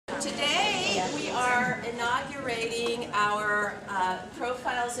Today we are inaugurating our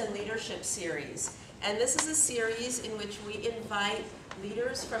Profiles in Leadership series. And this is a series in which we invite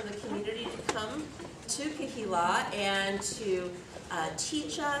leaders from the community to come to Kehillah and to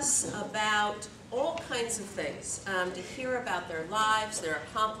teach us about all kinds of things, to hear about their lives, their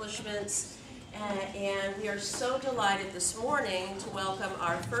accomplishments. And we are so delighted this morning to welcome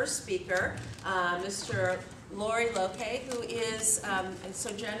our first speaker, Mr. Lorry Lokey, who is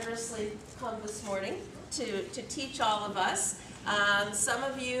so generously come this morning to teach all of us. Some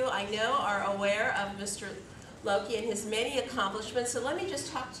of you, I know, are aware of Mr. Lokey and his many accomplishments, so let me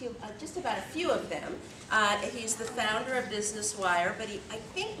just talk to you just about a few of them. He's the founder of Business Wire, but he, I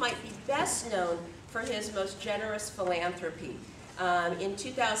think, might be best known for his most generous philanthropy. In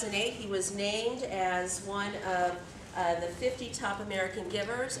 2008, he was named as one of the 50 top American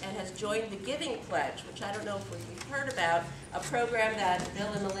givers and has joined the Giving Pledge, which I don't know if we've heard about, a program that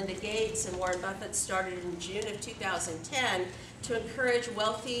Bill and Melinda Gates and Warren Buffett started in June of 2010 to encourage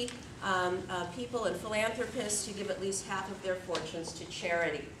wealthy people and philanthropists to give at least half of their fortunes to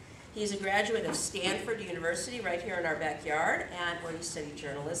charity. He's a graduate of Stanford University right here in our backyard, and where he studied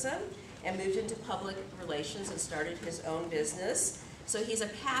journalism and moved into public relations and started his own business. So he's a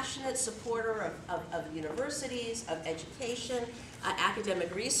passionate supporter of universities, of education,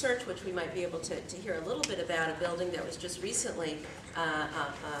 academic research, which we might be able to hear a little bit about, a building that was just recently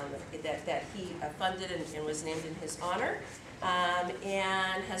that he funded and was named in his honor,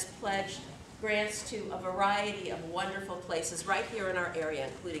 and has pledged grants to a variety of wonderful places right here in our area,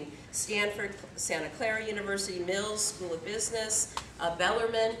 including Stanford, Santa Clara University, Mills School of Business,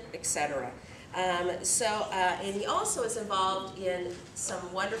 Bellarmine, etc. And he also is involved in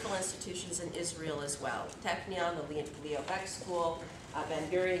some wonderful institutions in Israel as well. Technion, the Leo X School, Ben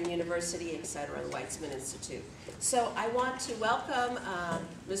Gurion University, etc., the Weizmann Institute. So I want to welcome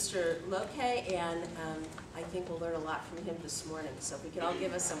Mr. Lokey, and I think we'll learn a lot from him this morning. So if we could all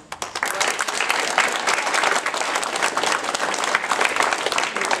give us some...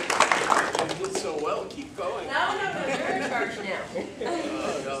 You did so well, keep going. No, you're in charge now.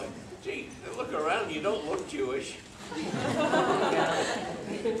 Oh, no. Gee, look around, you don't look Jewish.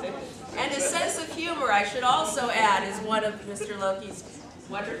 And a sense of humor, I should also add, is one of Mr. Lokey's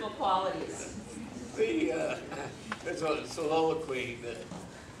wonderful qualities. There's a soliloquy that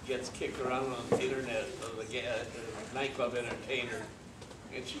gets kicked around on the internet of the nightclub entertainer.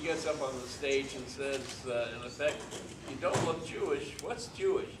 And she gets up on the stage and says, in effect, you don't look Jewish, what's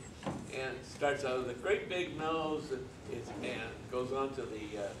Jewish? And starts out with a great big nose, and goes on to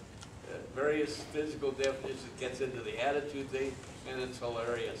the various physical definitions, gets into the attitude thing, and it's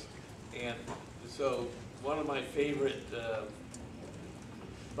hilarious. And so one of my favorite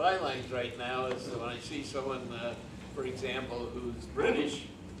bylines right now is when I see someone, for example, who's British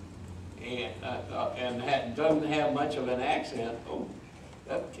and doesn't have much of an accent. Oh,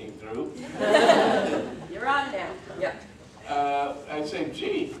 that came through. You're on now. Yeah. I say,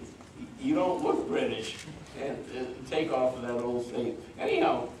 gee, you don't look British, and take off of that old thing.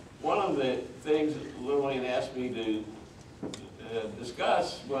 Anyhow, one of the things that Lillian asked me to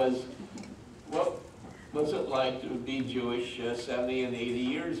discuss was, what was it like to be Jewish 70 and 80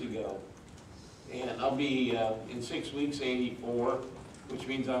 years ago? And I'll be, in 6 weeks, 84, which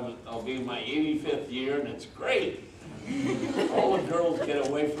means I'll be in my 85th year, and it's great. All the girls get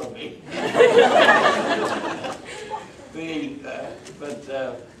away from me. But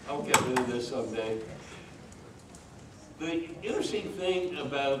I'll get rid of this someday. The interesting thing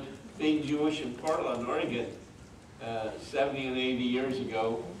about being Jewish in Portland, Oregon, 70 and 80 years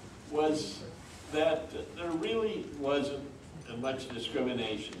ago, was that there really wasn't much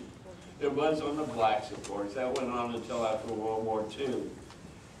discrimination. There was on the blacks, of course. That went on until after World War II.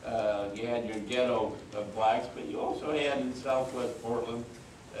 You had your ghetto of blacks, but you also had in southwest Portland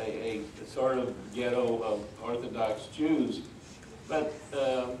a sort of ghetto of Orthodox Jews. But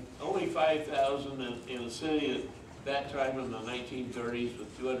only 5,000 in a city at that time in the 1930s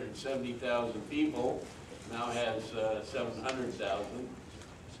with 270,000 people, now has 700,000.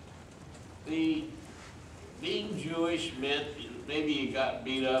 Being Jewish meant maybe you got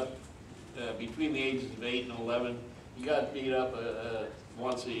beat up between the ages of 8 and 11. You got beat up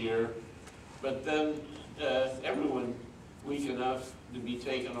once a year, but then everyone weak enough to be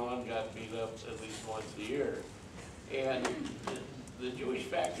taken on got beat up at least once a year. And the Jewish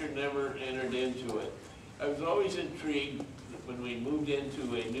factor never entered into it. I was always intrigued when we moved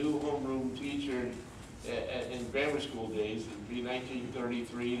into a new homeroom teacher in grammar school days, it would be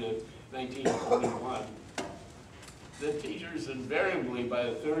 1933 to 1941. The teachers invariably, by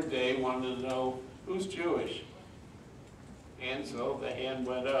the third day, wanted to know who's Jewish. And so the hand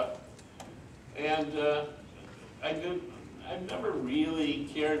went up. And I've never really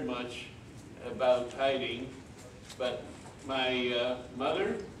cared much about tithing, but my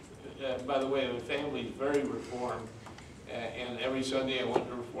mother, by the way, the family's very reformed, and every Sunday I went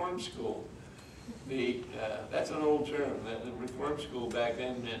to reform school. That's an old term. The reform school back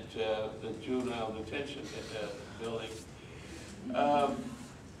then meant the juvenile detention building.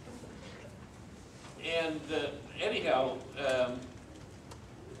 Anyhow,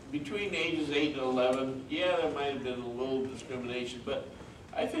 between ages 8 and 11, yeah, there might have been a little discrimination, but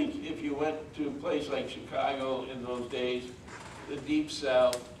I think if you went to a place like Chicago in those days, the Deep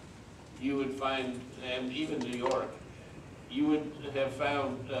South, you would find, and even New York, you would have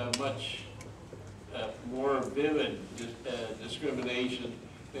found much more vivid discrimination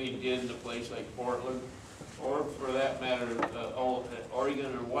than you did in a place like Portland, or for that matter,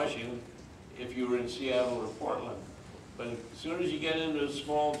 Oregon or Washington, if you were in Seattle or Portland. But as soon as you get into a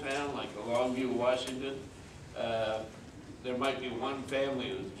small town like Longview, Washington, there might be one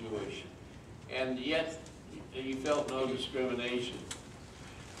family that's Jewish, and yet you felt no discrimination.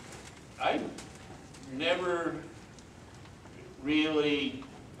 I never really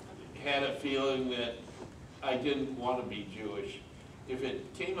had a feeling that I didn't want to be Jewish. If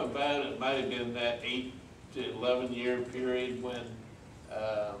it came about, it might have been that 8 to 11 year period when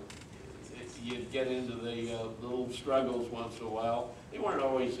you'd get into the little struggles once in a while. They weren't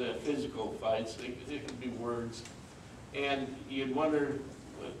always physical fights, they could be words. And you'd wonder,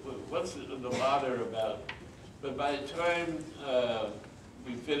 what's the bother about? But by the time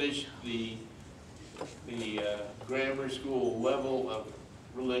we finished the grammar school level of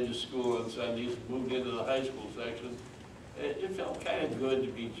religious school on Sundays, moved into the high school section, it felt kind of good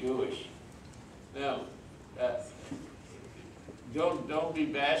to be Jewish. Now, don't be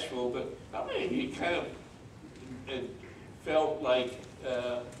bashful, but how many of you kind of felt like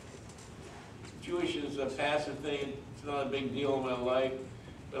Jewish is a passive thing, it's not a big deal in my life,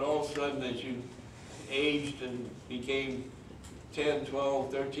 but all of a sudden as you aged and became 10,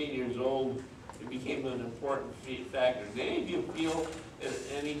 12, 13 years old, it became an important factor. Did any of you feel at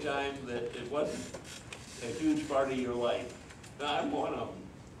any time that it wasn't a huge part of your life? Now, I'm one of them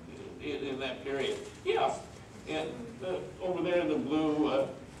in that period. Yeah, and over there in the blue,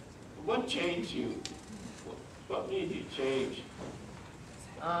 what changed you? What made you change?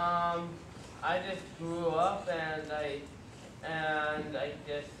 I just grew up and I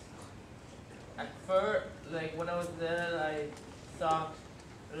just, at first, like when I was little, I thought,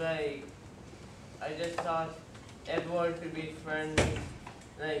 like, I just thought everyone should be friendly,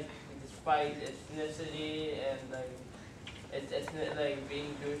 like, despite ethnicity, and like, it's like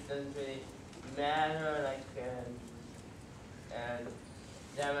being Jewish doesn't really matter, like, and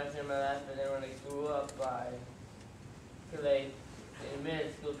that much in my life. And then when I grew up, like, in middle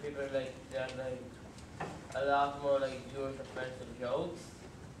school, people like done like a lot more like Jewish offensive jokes,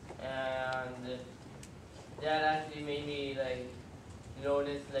 and that actually made me like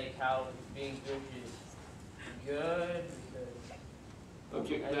notice like how being Jewish is good,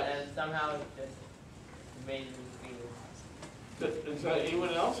 because, Okay, and somehow it just made me feel. does anyone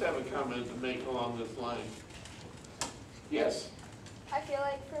else have a comment to make along this line? Yes. I feel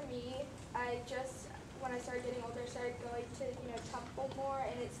like for me, when I started getting older, I started going to temple more,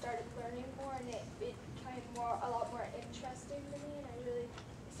 and it started learning more, and it became a lot more interesting to me, and I really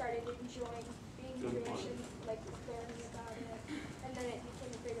started enjoying being Jewish and like learning about it, and then it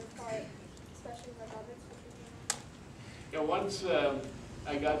became a bigger part, especially my brothers. Yeah, once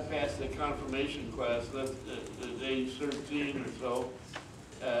I got past the confirmation class, that's the age 13 or so,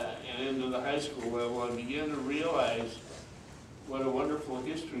 and into the high school level, I began to realize what a wonderful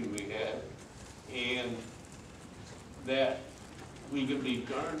history we had, and that we can be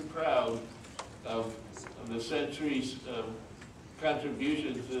darn proud of the centuries of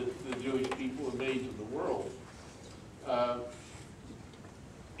contributions that the Jewish people have made to the world.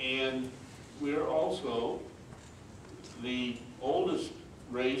 And we're also the oldest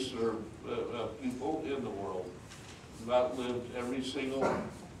race or people in the world. We've outlived every single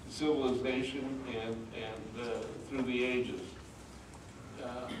civilization and through the ages.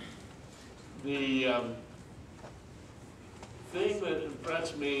 The thing that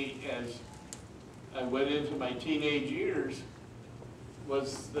impressed me as I went into my teenage years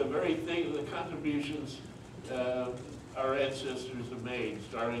was the very thing, the contributions our ancestors have made,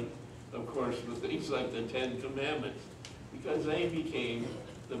 starting, of course, with things like the 10 Commandments, because they became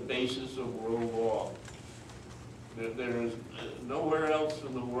the basis of world law. There is nowhere else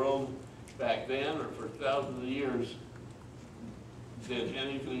in the world back then or for thousands of years did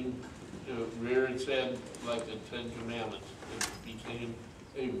anything rear its head like the 10 Commandments. it became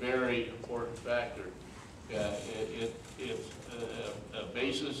a very important factor. It's a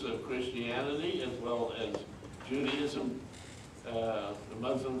basis of Christianity as well as Judaism. The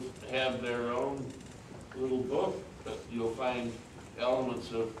Muslims have their own little book, but you'll find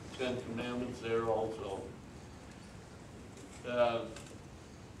elements of Ten Commandments there also.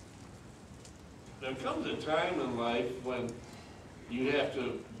 There comes a time in life when you have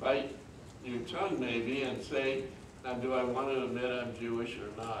to bite your tongue maybe and say, now do I want to admit I'm Jewish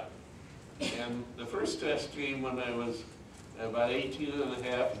or not? And the first test came when I was about 18 and a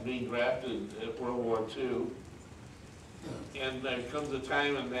half and being drafted at World War II. And there comes a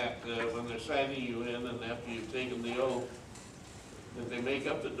time in that when they're signing you in and after you've taken the oath, that they make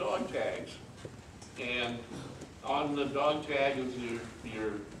up the dog tags. And on the dog tag is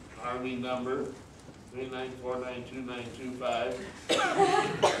your Army number, 3949295.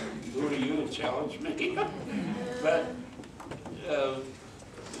 Who are you to challenge me? But the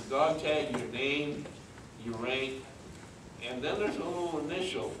dog tag, your name, your rank, and then there's a little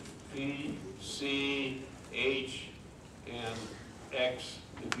initial, P, C, H, and X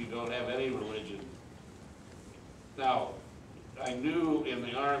if you don't have any religion. Now, I knew in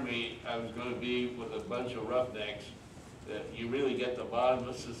the Army I was going to be with a bunch of roughnecks, that you really get the bottom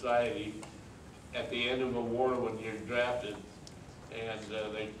of society at the end of a war when you're drafted, and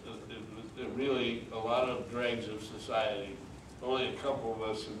they're really a lot of dregs of society. Only a couple of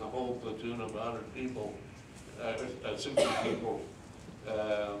us in the whole platoon of 100 people, 60 people,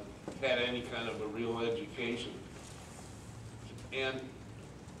 had any kind of a real education. And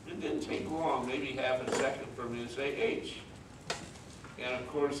it didn't take long, maybe half a second for me to say H. And of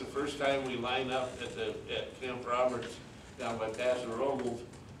course, the first time we lined up at Camp Roberts down by Paso Robles,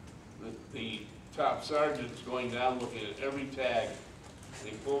 the top sergeant's going down looking at every tag. And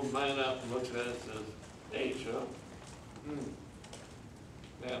he pulls mine up and looks at it and says, H, huh?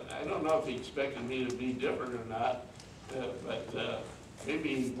 And I don't know if he expected me to be different or not, but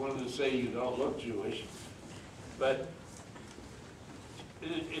maybe he wanted to say you don't look Jewish. But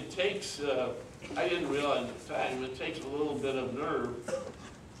it takes, I didn't realize at the time, it takes a little bit of nerve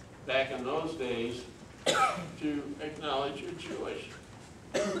back in those days to acknowledge you're Jewish.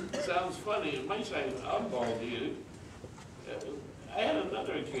 It sounds funny, it might sound oddball to you. I had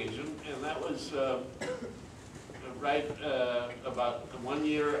another occasion, and that was right about 1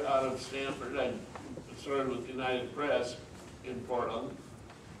 year out of Stanford. I started with United Press in Portland,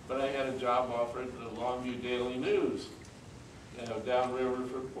 but I had a job offer at the Longview Daily News, downriver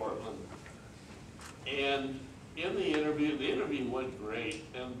from Portland. And in the interview went great,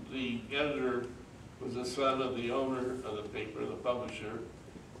 and the editor was the son of the owner of the paper, the publisher,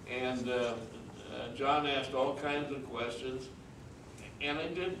 and John asked all kinds of questions, and I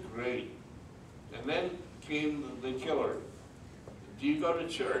did great. And then came the killer. Do you go to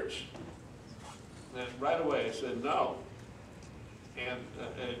church? And right away I said no. And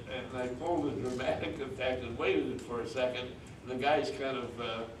I pulled a dramatic effect and waited for a second. The guy's kind of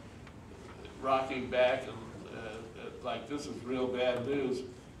rocking back and like this is real bad news.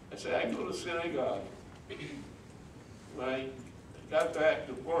 I said, I go to synagogue. When I got back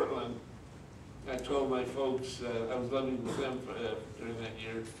to Portland, I told my folks, I was living with them during that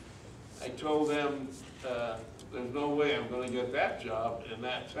year, I told them there's no way I'm going to get that job in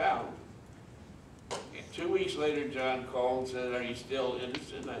that town. And 2 weeks later, John called and said, are you still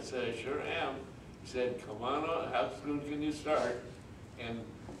interested? And I said, I sure am. He said, come on, how soon can you start? And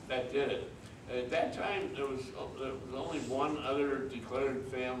that did it. And at that time, there was only one other declared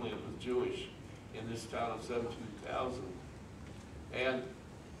family that was Jewish in this town of 17,000. And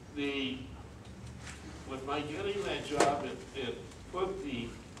with my getting that job,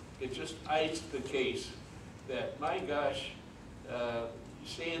 it just iced the case that, my gosh,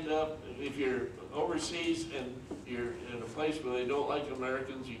 stand up, if you're overseas and you're in a place where they don't like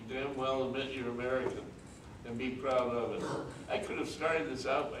Americans, you damn well admit you're American and be proud of it. I could have started this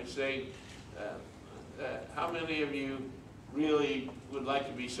out by saying, how many of you really would like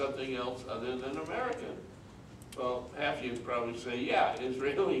to be something else other than American? Well, half of you would probably say, yeah,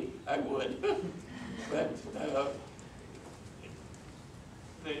 Israeli, I would. But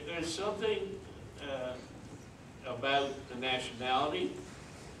there's something about the nationality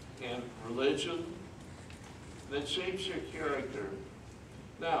and religion that shapes your character.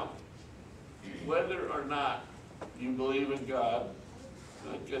 Now, whether or not you believe in God,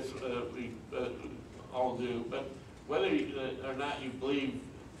 I guess we all do, but whether or not you believe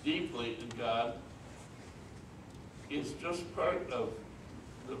deeply in God is just part of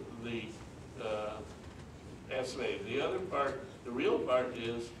the essay. The other part, the real part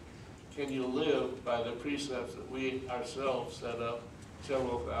is can you live by the precepts that we ourselves set up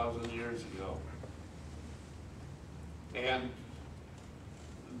several thousand years ago? And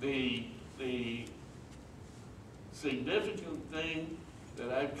the significant thing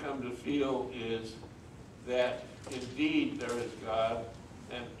that I've come to feel is that indeed there is God,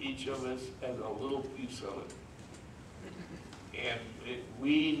 and each of us has a little piece of it. And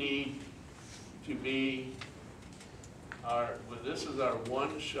we need to be this is our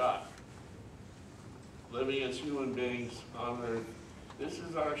one shot, living as human beings on earth. This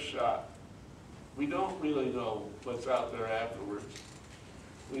is our shot. We don't really know what's out there afterwards.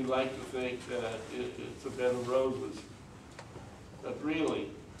 We like to think that it's a bed of roses. But really,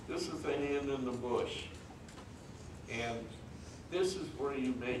 this is the hand in the bush. And this is where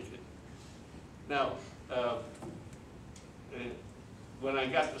you make it. Now, when I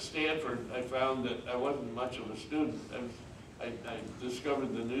got to Stanford, I found that I wasn't much of a student. I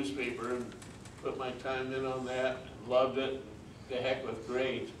discovered the newspaper and put my time in on that, and loved it, the heck with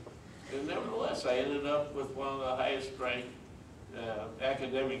grades. And nevertheless, I ended up with one of the highest ranked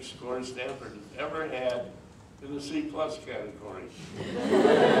academic scores Stanford has ever had in the C+ category.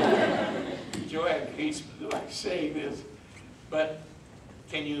 Joanne hates like saying this, but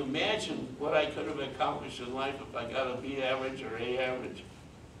can you imagine what I could have accomplished in life if I got a B average or A average?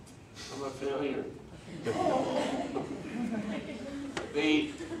 I'm a failure.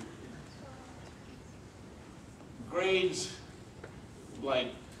 The grades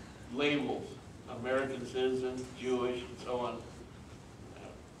like labels, American citizen, Jewish, and so on,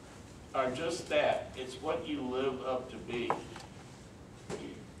 are just that. It's what you live up to be.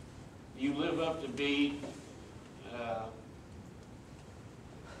 You live up to be,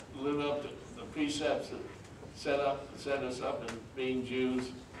 live up to the precepts that set us up in being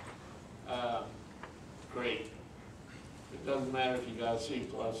Jews. Great. It doesn't matter if you got a C+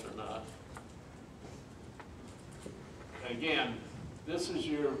 or not. Again, this is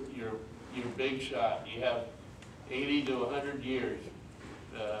your big shot. You have 80 to 100 years.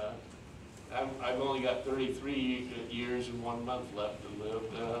 I've only got 33 years and 1 month left to live,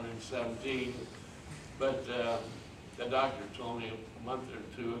 117. But the doctor told me a month or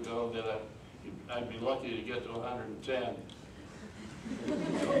two ago that I'd be lucky to get to 110.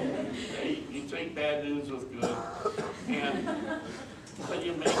 Hey, you take bad news with good, but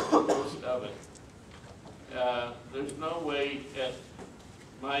you make the most of it. There's no way at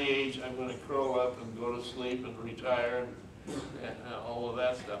my age I'm going to curl up and go to sleep and retire and all of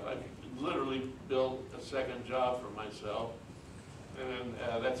that stuff. I've literally built a second job for myself,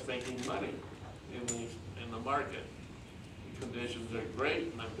 and that's making money in the market. The conditions are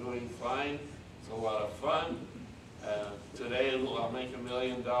great, and I'm doing fine. It's a lot of fun. Today I'll make $1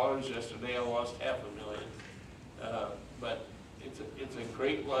 million. Yesterday I lost $500,000. But it's a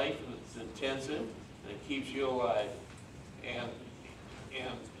great life, and it's intensive, and it keeps you alive. And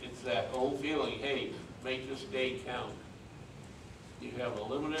it's that old feeling, hey, make this day count. You have a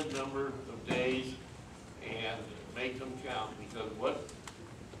limited number of days, and make them count, because what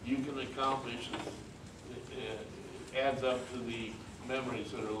you can accomplish adds up to the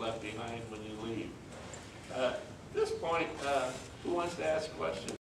memories that are left behind when you leave. At this point, who wants to ask questions?